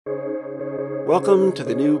Welcome to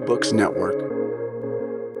the New Books Network.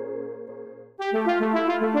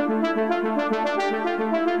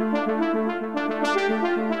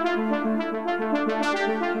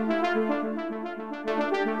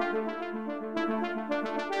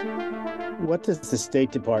 What does the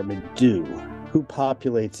State Department do? Who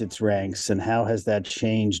populates its ranks, and how has that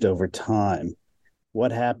changed over time?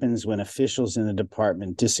 What happens when officials in the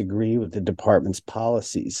department disagree with the department's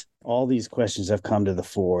policies? All these questions have come to the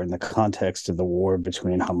fore in the context of the war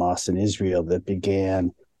between Hamas and Israel that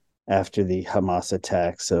began after the Hamas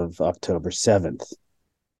attacks of October 7th.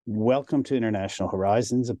 Welcome to International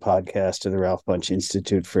Horizons, a podcast of the Ralph Bunche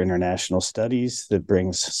Institute for International Studies that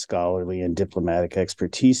brings scholarly and diplomatic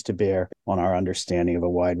expertise to bear on our understanding of a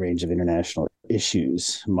wide range of international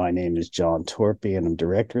issues. My name is John Torpy, and I'm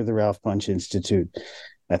director of the Ralph Bunche Institute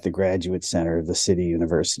at the Graduate Center of the City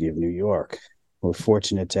University of New York. We're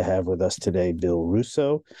fortunate to have with us today Bill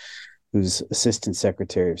Russo, who's Assistant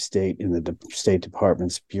Secretary of State in the State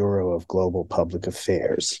Department's Bureau of Global Public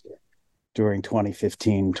Affairs. During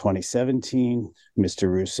 2015-2017, Mr.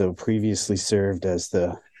 Russo previously served as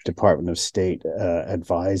the Department of State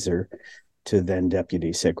advisor to then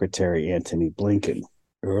Deputy Secretary Antony Blinken.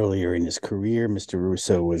 Earlier in his career, Mr.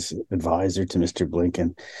 Russo was advisor to Mr.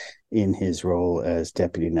 Blinken in his role as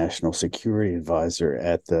Deputy National Security Advisor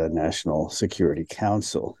at the National Security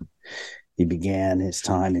Council. He began his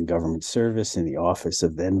time in government service in the office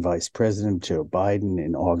of then Vice President Joe Biden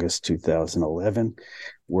in August 2011,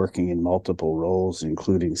 working in multiple roles,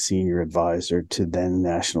 including senior advisor to then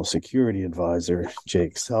National Security Advisor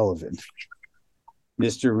Jake Sullivan.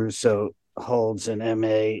 Mr. Russo holds an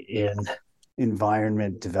MA in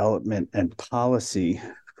Environment, Development, and Policy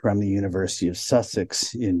from the University of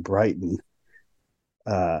Sussex in Brighton,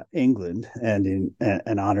 England, and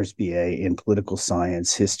an honors BA in Political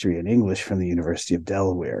Science, History, and English from the University of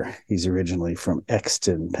Delaware. He's originally from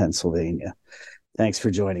Exton, Pennsylvania. Thanks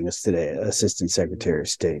for joining us today, Assistant Secretary of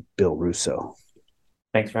State Bill Russo.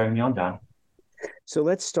 Thanks for having me on, John. So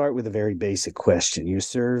let's start with a very basic question. You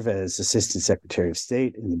serve as Assistant Secretary of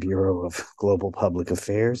State in the Bureau of Global Public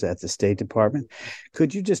Affairs at the State Department.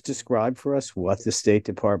 Could you just describe for us what the State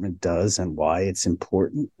Department does and why it's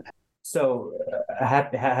important? So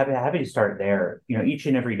happy to start there. Each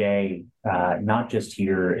and every day, not just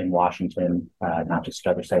here in Washington, not just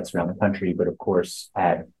at other sites around the country, but of course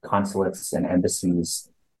at consulates and embassies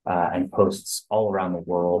and posts all around the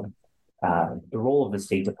world. The role of the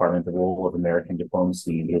State Department, the role of American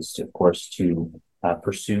diplomacy is, of course, to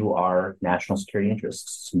pursue our national security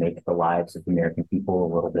interests, to make the lives of the American people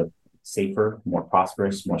a little bit safer, more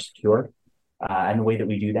prosperous, more secure. And the way that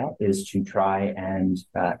we do that is to try and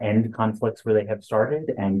end conflicts where they have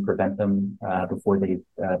started and prevent them before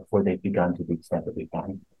they've begun to the extent that we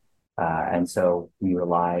can. And so we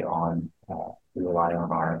rely on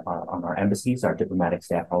our embassies, our diplomatic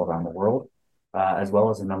staff all around the world, as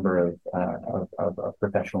well as a number of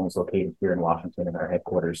professionals located here in Washington in our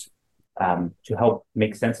headquarters, to help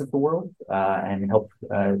make sense of the world and help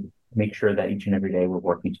make sure that each and every day we're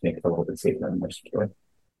working to make it a little bit safer and more secure.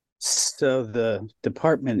 So the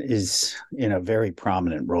department is in a very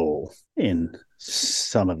prominent role in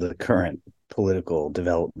some of the current political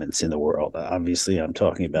developments in the world. Obviously, I'm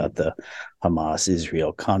talking about the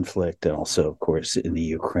Hamas-Israel conflict and also, of course, in the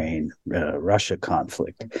Ukraine-Russia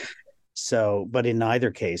conflict. So, but in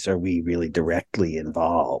neither case are we really directly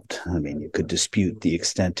involved. I mean, you could dispute the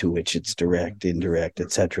extent to which it's direct, indirect,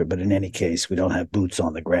 et cetera. But in any case, we don't have boots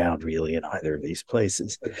on the ground really in either of these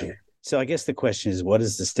places. So I guess the question is, what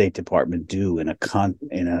does the State Department do in a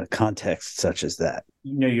context such as that?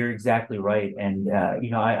 You're exactly right. And,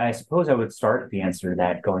 I suppose I would start the answer to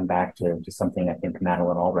that going back to something I think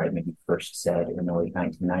Madeleine Albright maybe first said in the late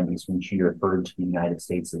 1990s when she referred to the United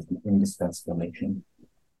States as the indispensable nation.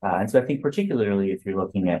 And so I think particularly if you're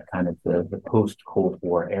looking at kind of the post-Cold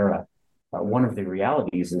War era, one of the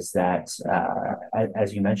realities is that,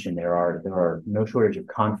 as you mentioned, there are no shortage of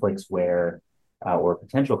conflicts where or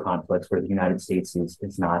potential conflicts where the United States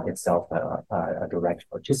is not itself a direct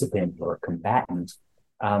participant or combatant,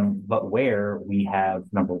 but where we have,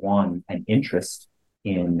 number one, an interest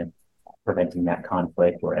in preventing that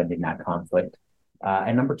conflict or ending that conflict,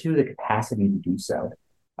 and number two, the capacity to do so.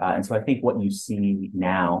 And so I think what you see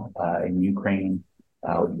now in Ukraine,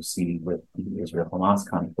 what you see with the Israel-Hamas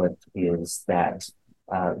conflict is that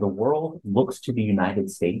the world looks to the United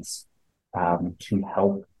States to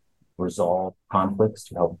help resolve conflicts,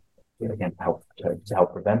 to help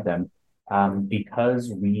prevent them,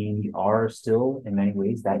 because we are still, in many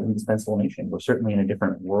ways, that indispensable nation. We're certainly in a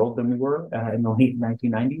different world than we were in the late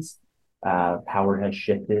 1990s. Power has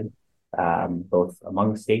shifted. both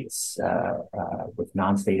among states, with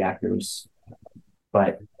non-state actors.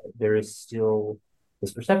 But there is still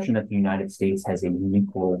this perception that the United States has a unique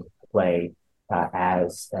role to play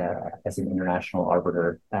as an international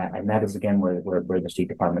arbiter, and that is again where the State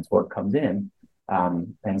Department's work comes in.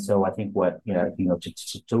 And so I think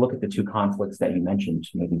to look at the two conflicts that you mentioned,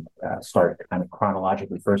 maybe start kind of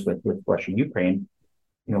chronologically first with Russia Ukraine.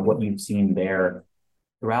 What you've seen there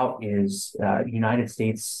throughout is the United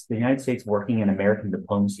States working and American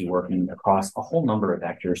diplomacy working across a whole number of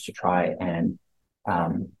vectors to try and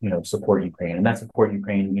support Ukraine. And that support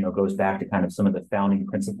Ukraine, goes back to kind of some of the founding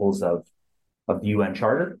principles of the UN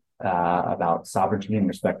Charter about sovereignty and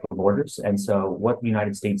respect for borders. And so what the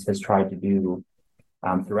United States has tried to do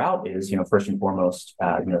throughout is, first and foremost,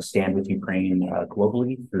 stand with Ukraine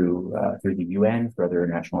globally through the UN, through other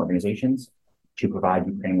international organizations, to provide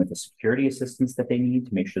Ukraine with the security assistance that they need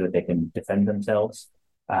to make sure that they can defend themselves.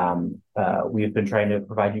 We have been trying to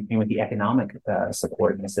provide Ukraine with the economic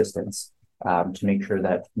support and assistance to make sure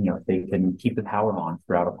that they can keep the power on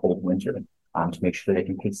throughout a cold winter, to make sure they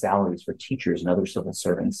can pay salaries for teachers and other civil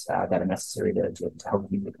servants that are necessary to help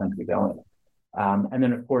keep the country going. And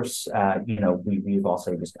then, of course, we've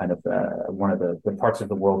also just kind of one of the parts of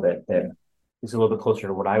the world that is a little bit closer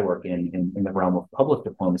to what I work in the realm of public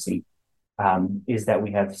diplomacy, is that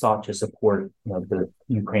we have sought to support the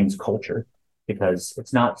Ukraine's culture, because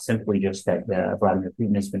it's not simply just that Vladimir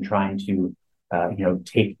Putin has been trying to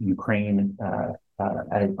take Ukraine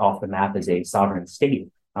off the map as a sovereign state,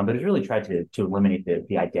 but has really tried to eliminate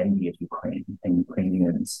the identity of Ukraine and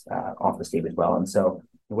Ukrainians off the state as well. And so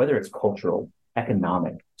whether it's cultural,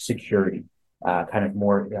 economic, security, kind of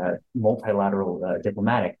more multilateral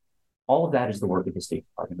diplomatic, all of that is the work of the State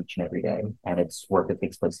Department each and every day. And it's work that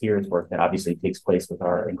takes place here. It's work that obviously takes place with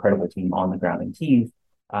our incredible team on the ground in Kyiv,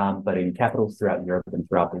 but in capitals throughout Europe and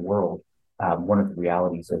throughout the world. One of the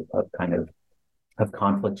realities of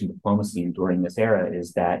conflict and diplomacy during this era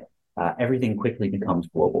is that everything quickly becomes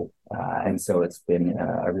global. And so it's been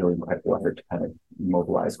a really incredible effort to kind of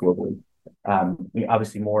mobilize globally.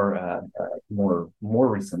 Obviously, more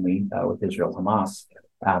recently with Israel Hamas,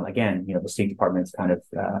 again, the State Department's kind of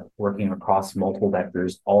working across multiple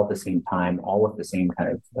vectors, all at the same time, all with the same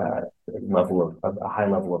kind of level of a high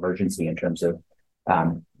level of urgency in terms of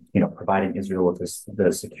providing Israel with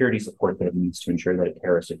the security support that it needs to ensure that a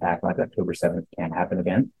terrorist attack like October 7th can't happen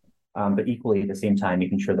again. But equally, at the same time,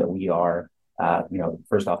 making sure that we are,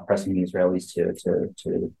 first off, pressing the Israelis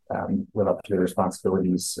to live up to their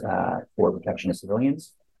responsibilities for protection of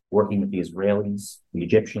civilians, working with the Israelis, the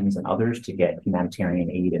Egyptians, and others to get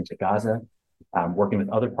humanitarian aid into Gaza, working with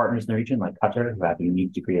other partners in the region like Qatar, who have a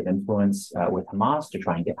unique degree of influence with Hamas to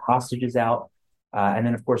try and get hostages out. And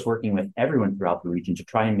then, of course, working with everyone throughout the region to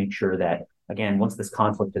try and make sure that, again, once this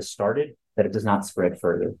conflict has started, that it does not spread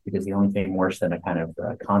further, because the only thing worse than a kind of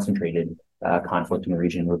concentrated conflict in the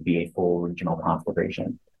region would be a full regional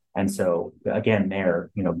conflagration. And so, again,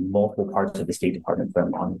 multiple parts of the State Department,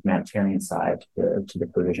 from on the humanitarian side to the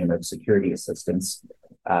provision of security assistance,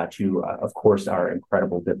 to, of course, our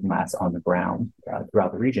incredible diplomats on the ground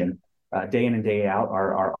throughout the region, day in and day out,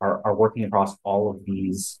 are working across all of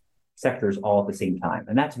these sectors all at the same time.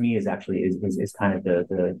 And that, to me, is actually is kind of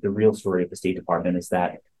the real story of the State Department, is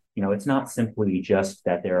that it's not simply just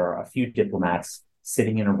that there are a few diplomats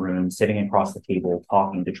sitting in a room, sitting across the table,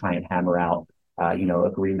 talking to try and hammer out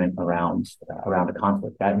agreement around a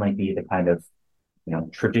conflict. That might be the kind of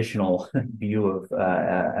traditional view of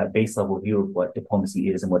a base level view of what diplomacy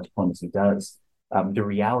is and what diplomacy does. The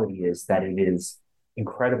reality is that it is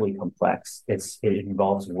incredibly complex. It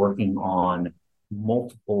involves working on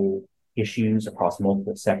multiple issues across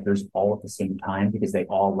multiple sectors all at the same time, because they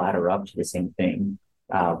all ladder up to the same thing,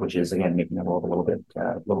 which is, again, making the world a little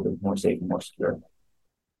bit more safe and more secure.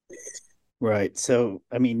 Right. So,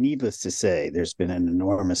 I mean, needless to say, there's been an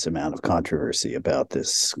enormous amount of controversy about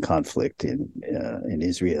this conflict in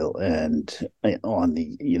Israel, and on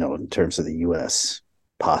the, in terms of the U.S.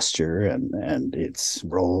 posture and its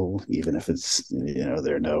role, even if it's,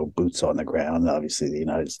 there are no boots on the ground. Obviously, the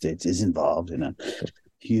United States is involved in a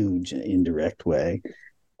huge indirect way.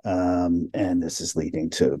 And this is leading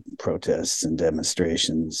to protests and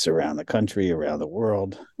demonstrations around the country, around the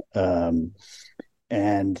world.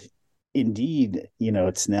 And indeed,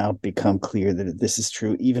 it's now become clear that this is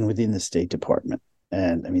true even within the State Department.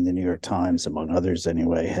 And I mean, the New York Times, among others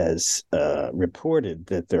anyway, has reported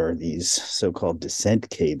that there are these so-called dissent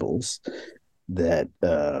cables that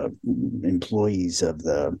employees of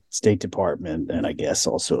the State Department, and I guess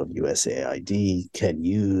also of USAID, can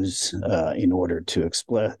use in order to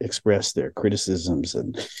express their criticisms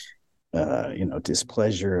and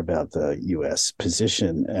displeasure about the U.S.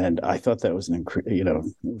 position. And I thought that was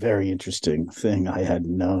very interesting thing. I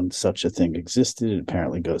hadn't known such a thing existed. It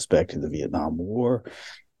apparently goes back to the Vietnam War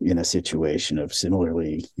in a situation of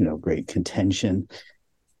similarly, great contention.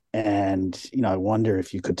 And, I wonder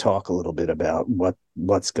if you could talk a little bit about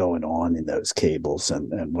what's going on in those cables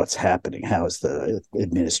and what's happening. How is the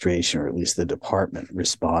administration, or at least the department,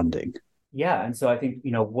 responding? Yeah, and so I think,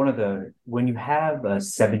 when you have a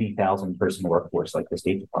 70,000 person workforce like the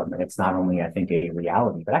State Department, it's not only, I think, a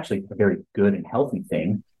reality, but actually a very good and healthy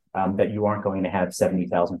thing, that you aren't going to have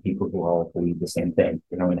 70,000 people who all believe the same thing.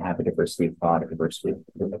 You're going to have a diversity of thought, a diversity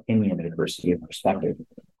of opinion, a diversity of perspective.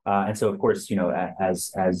 And so, of course,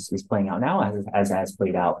 as is playing out now, as has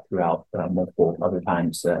played out throughout multiple other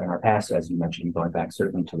times in our past, as you mentioned, going back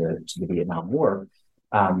certainly to the Vietnam War,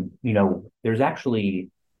 there's actually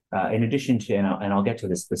in addition to, and I'll get to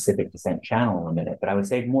the specific dissent channel in a minute, but I would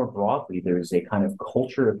say more broadly, there's a kind of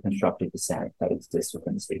culture of constructive dissent that exists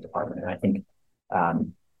within the State Department. And I think,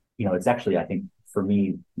 it's actually, I think for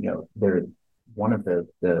me, they're one of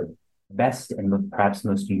the best and perhaps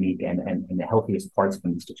most unique and the healthiest parts of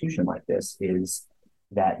an institution like this is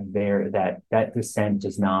that that dissent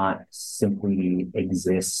does not simply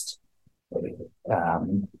exist.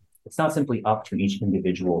 It's not simply up to each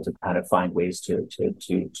individual to kind of find ways to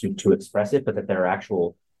express it, but that there are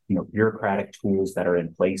actual, bureaucratic tools that are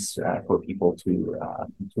in place for people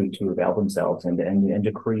to avail themselves and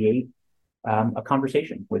to create a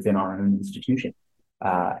conversation within our own institution.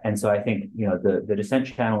 And so I think, the dissent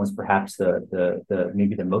channel is perhaps the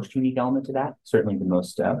maybe the most unique element to that, certainly the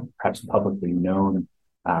most perhaps publicly known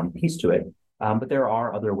piece to it. But there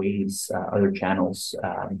are other ways, other channels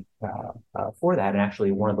for that. And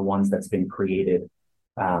actually, one of the ones that's been created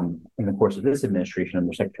in the course of this administration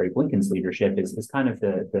under Secretary Blinken's leadership is kind of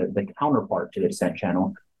the counterpart to the dissent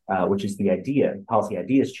channel, which is the policy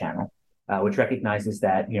ideas channel, which recognizes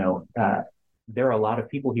that, there are a lot of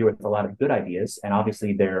people here with a lot of good ideas. And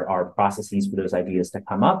obviously, there are processes for those ideas to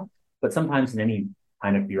come up. But sometimes in any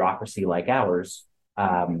kind of bureaucracy like ours,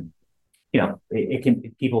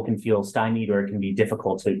 people can feel stymied, or it can be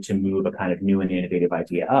difficult to move a kind of new and innovative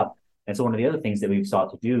idea up. And so one of the other things that we've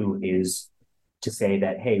sought to do is to say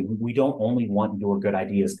that, hey, we don't only want your good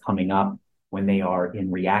ideas coming up when they are in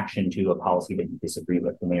reaction to a policy that you disagree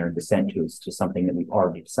with, when they are in dissent to something that we've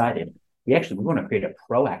already decided. We want to create a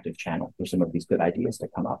proactive channel for some of these good ideas to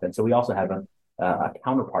come up. And so we also have a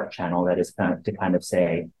counterpart channel that is kind of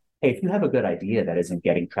say, hey, if you have a good idea that isn't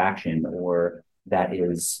getting traction, or that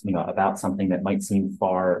is, about something that might seem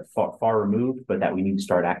far removed, but that we need to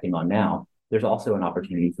start acting on now, there's also an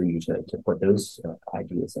opportunity for you to put those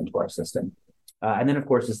ideas into our system. And then, of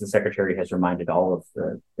course, as the Secretary has reminded all of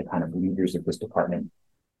the kind of leaders of this department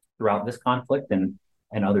throughout this conflict and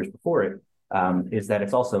others before it, is that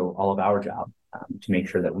it's also all of our job to make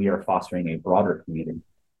sure that we are fostering a broader community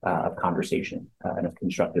of conversation and of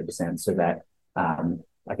constructive dissent, so that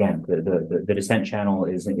again, the dissent channel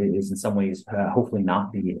is in some ways hopefully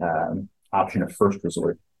not the option of first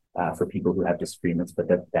resort for people who have disagreements, but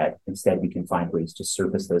that instead we can find ways to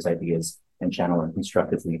surface those ideas and channel them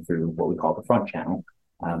constructively through what we call the front channel,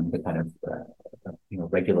 the kind of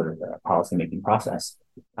regular policymaking process.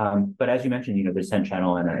 But as you mentioned, the dissent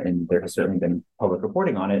channel, and there has certainly been public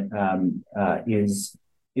reporting on it, is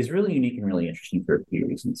really unique and really interesting for a few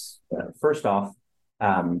reasons. First off,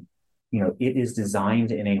 it is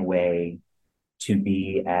designed in a way to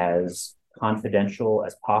be as confidential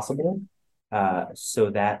as possible, so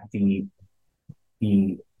that the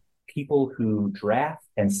people who draft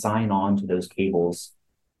and sign on to those cables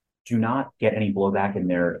do not get any blowback in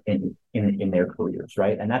their careers,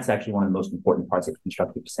 right? And that's actually one of the most important parts of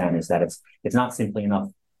constructive dissent, is that it's not simply enough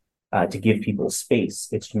to give people space.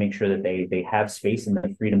 It's to make sure that they have space and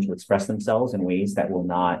the freedom to express themselves in ways that will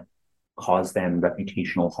not cause them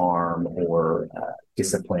reputational harm or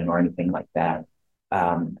discipline or anything like that.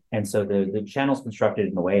 And so the channel's constructed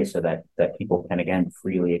in a way so that people can, again,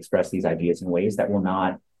 freely express these ideas in ways that will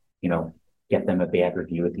not, get them a bad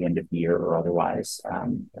review at the end of the year, or otherwise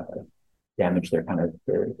damage their kind of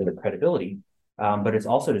their credibility. But it's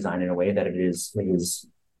also designed in a way that it is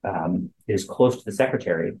close to the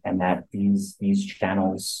Secretary, and that these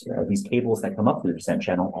channels, these cables that come up through the dissent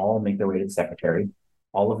channel, all make their way to the Secretary.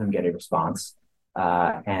 All of them get a response,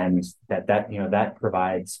 and that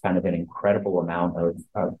provides kind of an incredible amount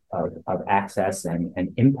of access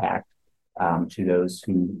and impact to those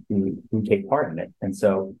who take part in it. And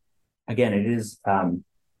so, again, it is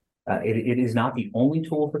not the only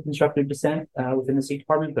tool for constructive dissent within the State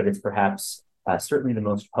Department, but it's perhaps certainly the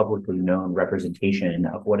most publicly known representation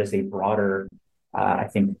of what is a broader, I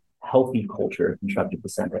think, healthy culture of constructive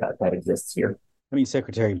dissent that exists here. I mean,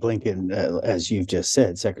 Secretary Blinken, as you've just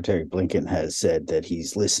said, Secretary Blinken has said that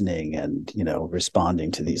he's listening and,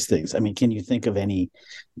 responding to these things. I mean, can you think of any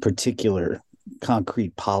particular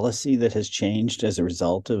concrete policy that has changed as a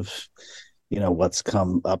result of, what's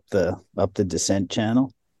come up the dissent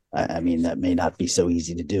channel? I mean, that may not be so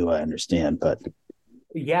easy to do, I understand, but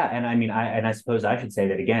yeah, and I mean, I suppose I should say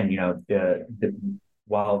that again,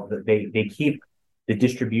 while they keep the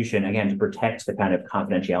distribution, again, to protect the kind of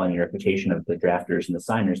confidentiality and reputation of the drafters and the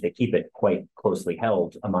signers, they keep it quite closely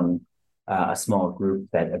held among a small group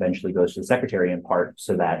that eventually goes to the secretary, in part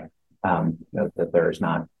so that that there is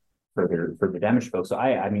not further damage to folks. So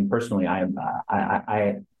I mean, personally, I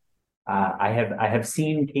have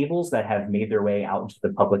seen cables that have made their way out into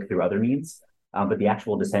the public through other means. But the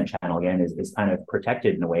actual dissent channel, again, is kind of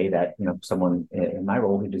protected in a way that, someone in my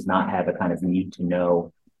role who does not have a kind of need to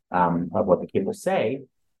know of what the cables say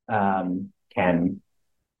can,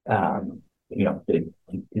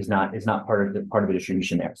 is not part of the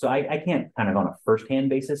distribution there. So I can't kind of on a firsthand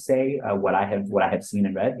basis say what I have seen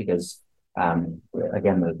and read, because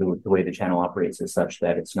again, the way the channel operates is such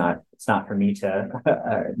that it's not for me to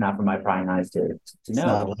not for my prying eyes to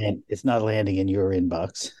know. It's not landing in your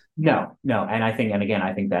inbox. No, and I think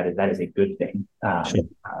that is a good thing. Sure.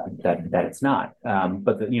 That it's not.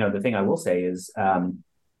 But the thing I will say is,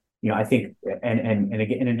 I think, and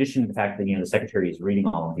again, in addition to the fact that the secretary is reading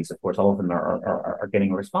all of these, of course, all of them are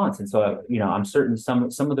getting a response, and so I'm certain some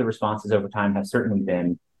of the responses over time have certainly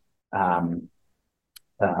been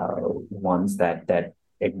ones that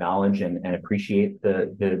acknowledge and appreciate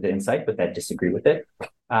the insight, but that disagree with it.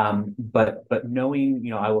 But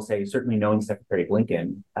knowing, I will say, certainly knowing Secretary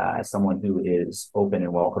Blinken as someone who is open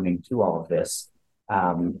and welcoming to all of this,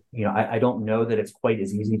 I don't know that it's quite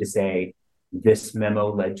as easy to say this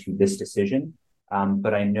memo led to this decision.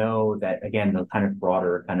 But I know that, again, the kind of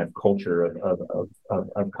broader kind of culture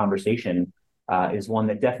of conversation is one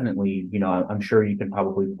that definitely, I'm sure you can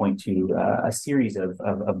probably point to a series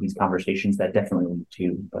of these conversations that definitely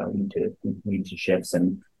lead to shifts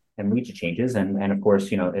and lead to changes. And of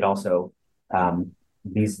course, it also,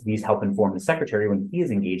 these help inform the secretary when he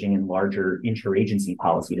is engaging in larger interagency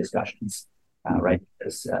policy discussions, right?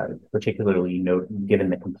 Because particularly given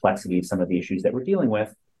the complexity of some of the issues that we're dealing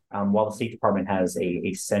with, while the State Department has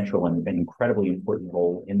a central and incredibly important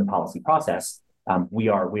role in the policy process, we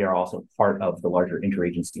are also part of the larger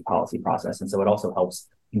interagency policy process. And so it also helps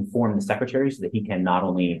inform the secretary so that he can not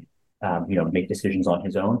only make decisions on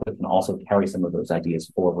his own, but can also carry some of those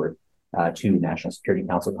ideas forward to National Security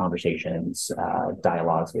Council conversations,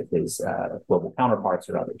 dialogues with his global counterparts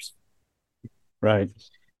or others. Right.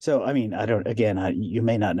 So, I mean, you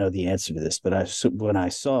may not know the answer to this, but when I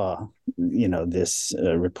saw, this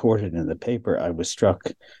reported in the paper, I was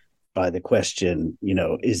struck by the question,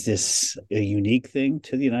 is this a unique thing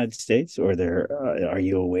to the United States, or are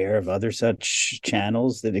you aware of other such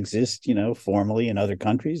channels that exist, formally in other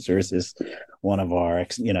countries, or is this one of our,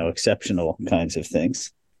 exceptional kinds of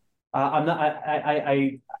things? I'm not.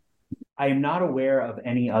 I am not aware of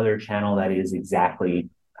any other channel that is exactly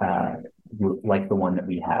like the one that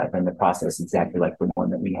we have, and the process exactly like the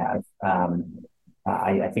one that we have.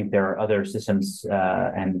 I think there are other systems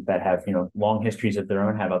and that have long histories of their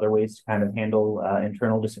own, have other ways to kind of handle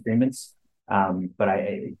internal disagreements. But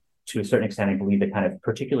to a certain extent, I believe the kind of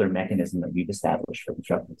particular mechanism that we've established for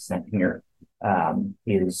constructive dissent here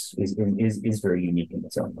is very unique in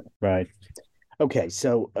its own way. Right. Okay,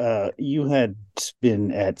 so you had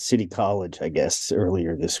been at City College, I guess,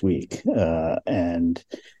 earlier this week, and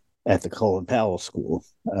at the Colin Powell School,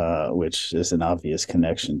 which is an obvious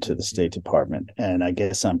connection to the State Department. And I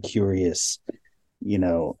guess I'm curious,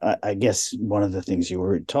 I guess one of the things you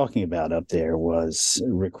were talking about up there was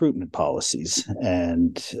recruitment policies.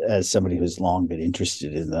 And as somebody who's long been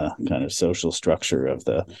interested in the kind of social structure of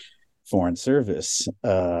the Foreign Service,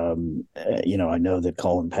 I know that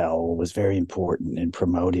Colin Powell was very important in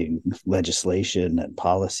promoting legislation and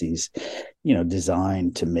policies,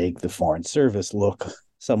 designed to make the Foreign Service look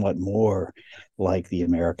somewhat more like the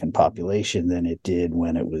American population than it did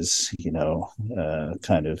when it was,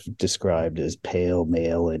 kind of described as pale,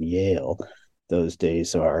 male, and Yale. Those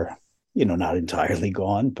days are, not entirely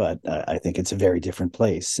gone, but I think it's a very different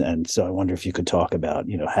place. And so I wonder if you could talk about,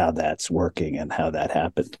 how that's working and how that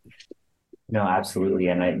happened. No, absolutely.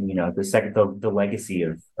 And the legacy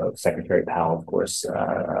of Secretary Powell, of course,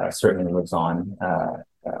 certainly lives on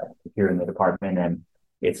here in the department. And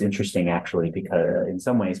it's interesting, actually, because in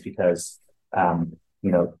some ways, given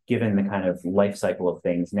the kind of life cycle of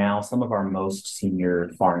things now, some of our most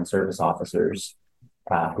senior Foreign Service officers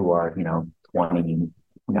who are, 20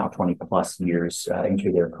 now 20 plus years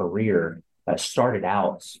into their career, started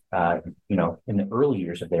out, in the early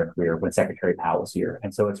years of their career when Secretary Powell was here.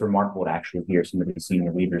 And so it's remarkable to actually hear some of these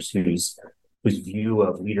senior leaders whose view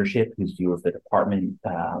of leadership, whose view of the department,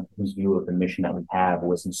 whose view of the mission that we have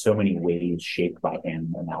was in so many ways shaped by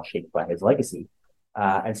him and now shaped by his legacy.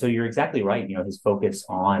 And so you're exactly right. His focus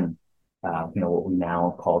on, what we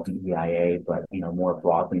now call DEIA, but, more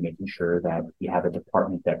broadly making sure that we have a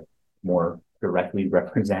department that more directly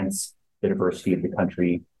represents the diversity of the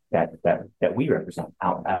country that we represent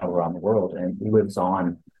out around the world, and lives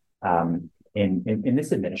on in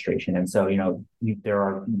this administration. And so, there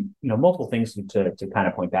are, multiple things to kind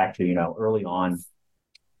of point back to. Early on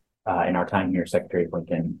in our time here, Secretary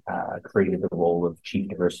Blinken created the role of Chief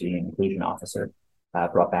Diversity and Inclusion Officer,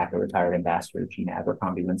 brought back a retired ambassador, Gina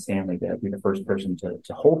Abercrombie Stanley, to be the first person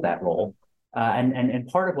to hold that role. And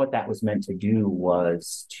part of what that was meant to do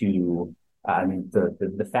was to,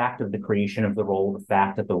 the fact of the creation of the role, the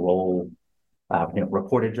fact that the role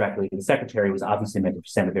reported directly to the secretary was obviously meant to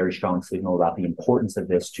send a very strong signal about the importance of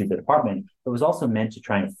this to the department. It was also meant to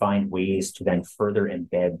try and find ways to then further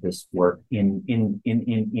embed this work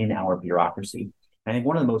in our bureaucracy. I think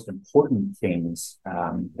one of the most important things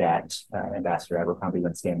that Ambassador Abercrombie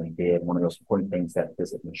Stanley did, one of the most important things that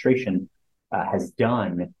this administration has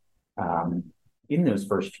done in those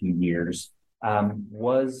first few years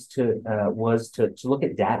was to look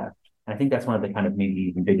at data. And I think that's one of the kind of maybe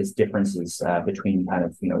even biggest differences between kind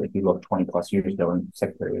of, if you look 20 plus years ago when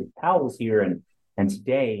Secretary Powell was here and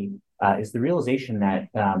today, is the realization that,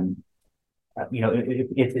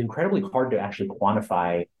 it's incredibly hard to actually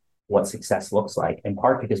quantify what success looks like, in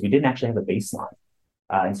part because we didn't actually have a baseline.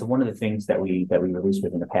 And so one of the things that we released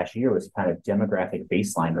within the past year was kind of demographic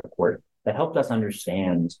baseline report that helped us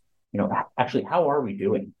understand, actually, how are we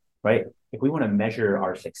doing, right? If we want to measure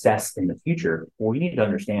our success in the future, well, we need to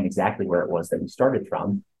understand exactly where it was that we started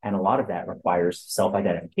from. And a lot of that requires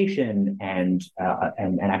self-identification and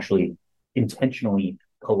actually intentionally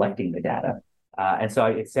collecting the data. And so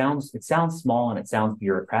it sounds small and it sounds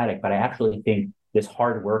bureaucratic, but I actually think this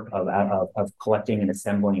hard work of collecting and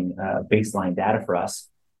assembling baseline data for us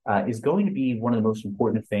is going to be one of the most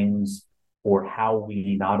important things for how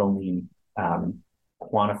we not only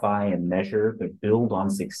quantify and measure, but build on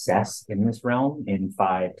success in this realm in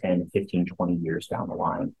 5, 10, 15, 20 years down the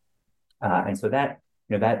line. And so that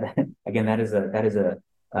again, that is a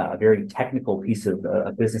very technical piece of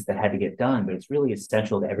business that had to get done, but it's really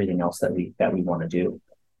essential to everything else that we want to do.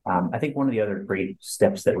 I think one of the other great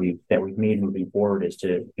steps that we've made moving forward is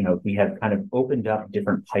to, we have kind of opened up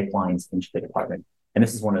different pipelines into the department. And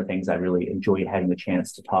this is one of the things I really enjoyed having the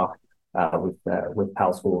chance to talk with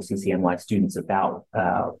Powell School CCNY students about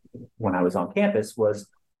when I was on campus, was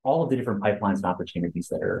all of the different pipelines and opportunities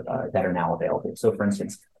that are now available. So, for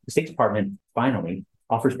instance, the State Department finally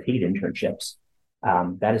offers paid internships.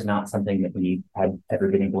 That is not something that we had ever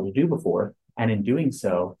been able to do before, and in doing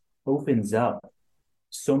so, opens up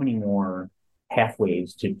so many more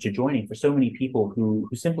pathways to joining for so many people who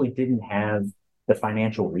simply didn't have the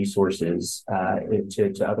financial resources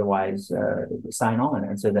to otherwise sign on.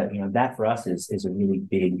 And so that, that for us is a really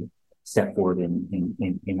big step forward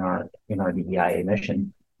in our DEIA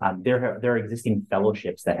mission. There are existing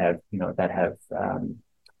fellowships that have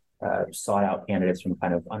sought out candidates from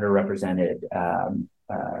kind of underrepresented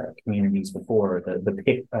communities before.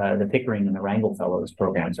 The Pickering and the Rangel Fellows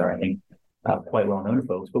programs are, I think, quite well known to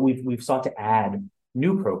folks. But we've sought to add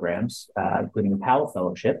new programs, including the Powell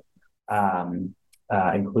Fellowship,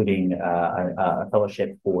 including a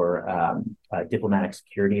fellowship for diplomatic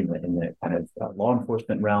security in the kind of law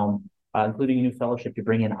enforcement realm, including a new fellowship to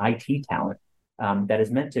bring in IT talent that is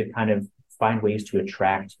meant to kind of find ways to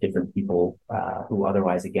attract different people who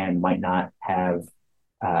otherwise, again, might not have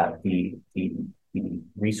the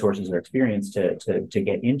resources or experience to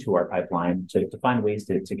get into our pipeline, to find ways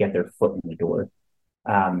to get their foot in the door.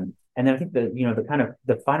 And then I think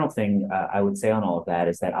the final thing I would say on all of that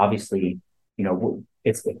is that obviously,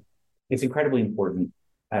 it's incredibly important.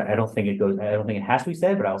 I don't think it has to be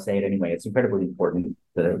said, but I'll say it anyway. It's incredibly important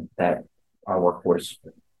that our workforce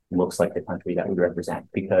looks like the country that we represent,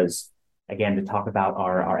 because again, to talk about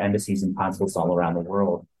our embassies and consulates all around the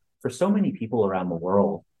world, for so many people around the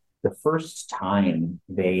world, the first time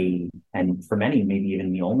and for many, maybe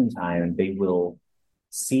even the only time they will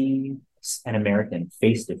see an American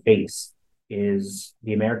face to face is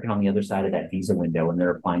the American on the other side of that visa window when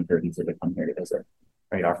they're applying for a visa to come here to visit,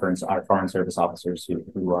 right? Our foreign service officers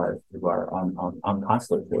who are on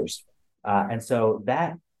consulate tours. And so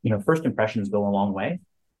that, first impressions go a long way.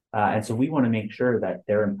 And so we want to make sure that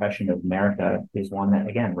their impression of America is one that,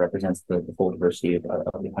 again, represents the full diversity of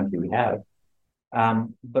the country we have.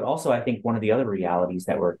 But also, I think one of the other realities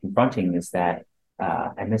that we're confronting is that,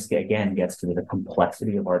 and this again gets to the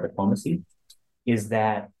complexity of our diplomacy, is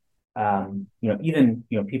that even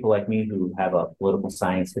people like me who have a political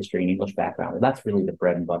science, history, and English background, well, that's really the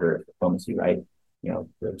bread and butter of diplomacy, right? The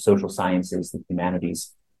social sciences, the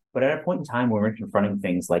humanities. But at a point in time when we're confronting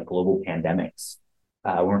things like global pandemics,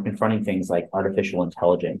 we're confronting things like artificial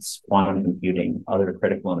intelligence, quantum computing, other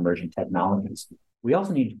critical and emerging technologies. We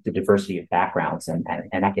also need the diversity of backgrounds and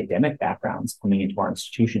academic backgrounds coming into our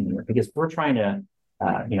institution here, because we're trying to,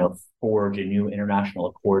 forge a new international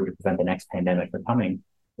accord to prevent the next pandemic from coming.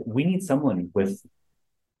 We need someone with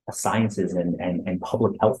a sciences and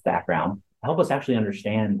public health background to help us actually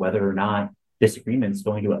understand whether or not this agreement is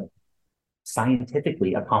going to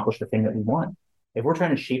scientifically accomplish the thing that we want. If we're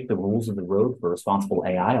trying to shape the rules of the road for responsible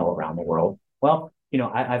AI all around the world, well,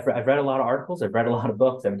 I've read a lot of articles, I've read a lot of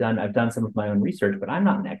books, I've done some of my own research, but I'm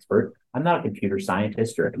not an expert. I'm not a computer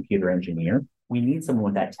scientist or a computer engineer. We need someone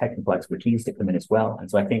with that technical expertise to come in as well. And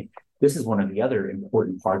so I think this is one of the other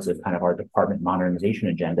important parts of kind of our department modernization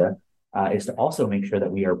agenda, is to also make sure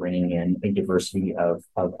that we are bringing in a diversity of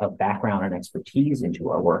background and expertise into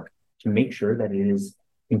our work to make sure that it is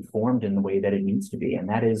informed in the way that it needs to be. And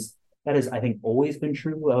that is, I think, always been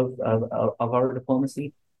true of our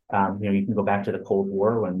diplomacy. You can go back to the Cold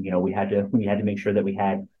War when we had to make sure that we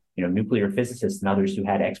had nuclear physicists and others who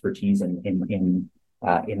had expertise in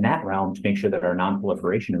that realm to make sure that our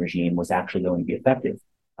non-proliferation regime was actually going to be effective.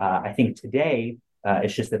 I think today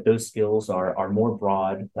it's just that those skills are more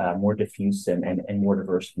broad, more diffuse, and more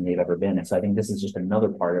diverse than they've ever been. And so I think this is just another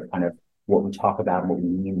part of kind of what we talk about and what we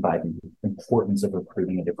mean by the importance of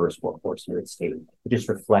recruiting a diverse workforce here at State. It just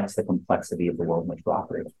reflects the complexity of the world in which we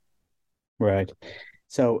operate. Right.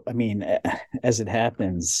 So, I mean, as it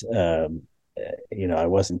happens, I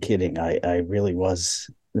wasn't kidding. I really was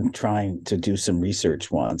trying to do some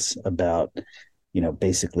research once about,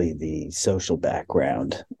 basically the social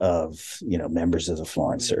background of, members of the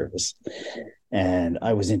Foreign Service. And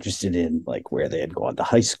I was interested in like where they had gone to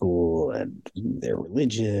high school and their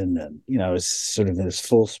religion. And, it was sort of this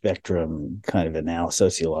full spectrum kind of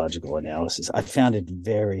sociological analysis. I found it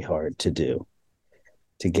very hard to do,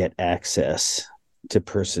 to get access to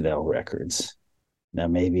personnel records. Now,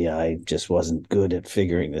 maybe I just wasn't good at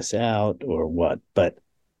figuring this out or what, but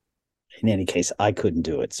in any case, I couldn't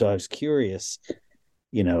do it. So I was curious,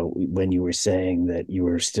 when you were saying that you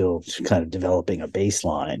were still kind of developing a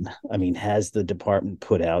baseline, I mean, has the department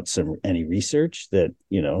put out any research that,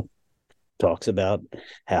 talks about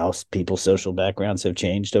how people's social backgrounds have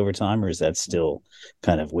changed over time, or is that still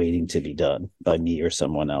kind of waiting to be done by me or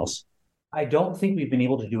someone else? I don't think we've been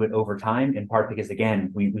able to do it over time, in part because,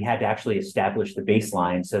 again, we had to actually establish the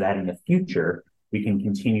baseline so that in the future we can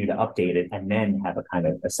continue to update it and then have a kind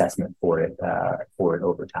of assessment for it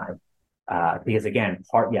over time. Because again,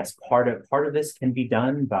 part of this can be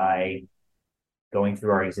done by going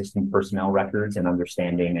through our existing personnel records and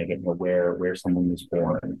understanding again where someone was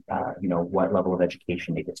born, what level of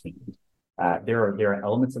education they attained. There are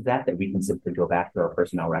elements of that we can simply go back to our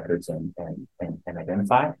personnel records and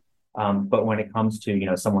identify. But when it comes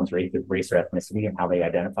to someone's race or ethnicity and how they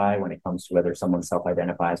identify, when it comes to whether someone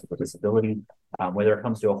self-identifies with a disability, whether it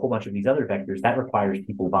comes to a whole bunch of these other vectors, that requires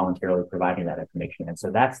people voluntarily providing that information. And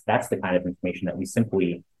so that's the kind of information that we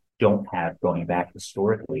simply don't have going back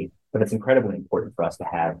historically, but it's incredibly important for us to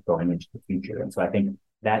have going into the future. And so I think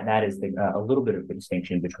that is a little bit of the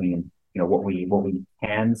distinction between what we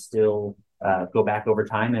can still go back over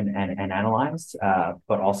time and analyze,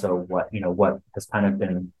 but also what has kind of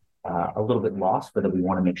been a little bit lost, but that we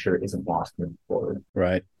want to make sure it isn't lost moving forward.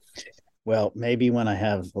 Right. Well, maybe when I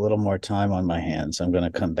have a little more time on my hands, I'm going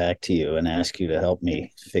to come back to you and ask you to help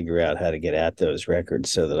me figure out how to get at those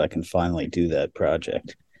records so that I can finally do that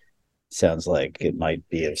project. Sounds like it might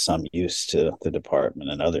be of some use to the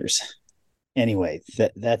department and others. Anyway,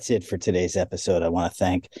 that's it for today's episode. I want to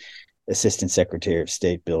thank Assistant Secretary of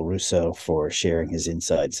State Bill Russo for sharing his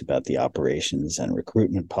insights about the operations and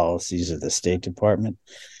recruitment policies of the State Department.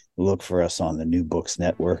 Look for us on the New Books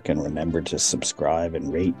Network, and remember to subscribe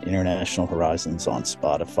and rate International Horizons on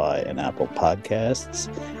Spotify and Apple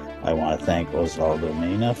Podcasts. I want to thank Osvaldo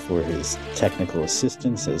Mena for his technical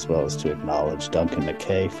assistance, as well as to acknowledge Duncan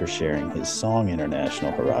McKay for sharing his song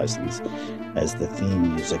International Horizons as the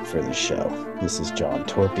theme music for the show. This is John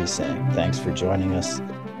Torpy saying thanks for joining us,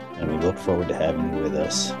 and we look forward to having you with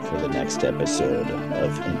us for the next episode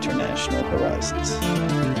of International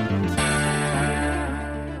Horizons.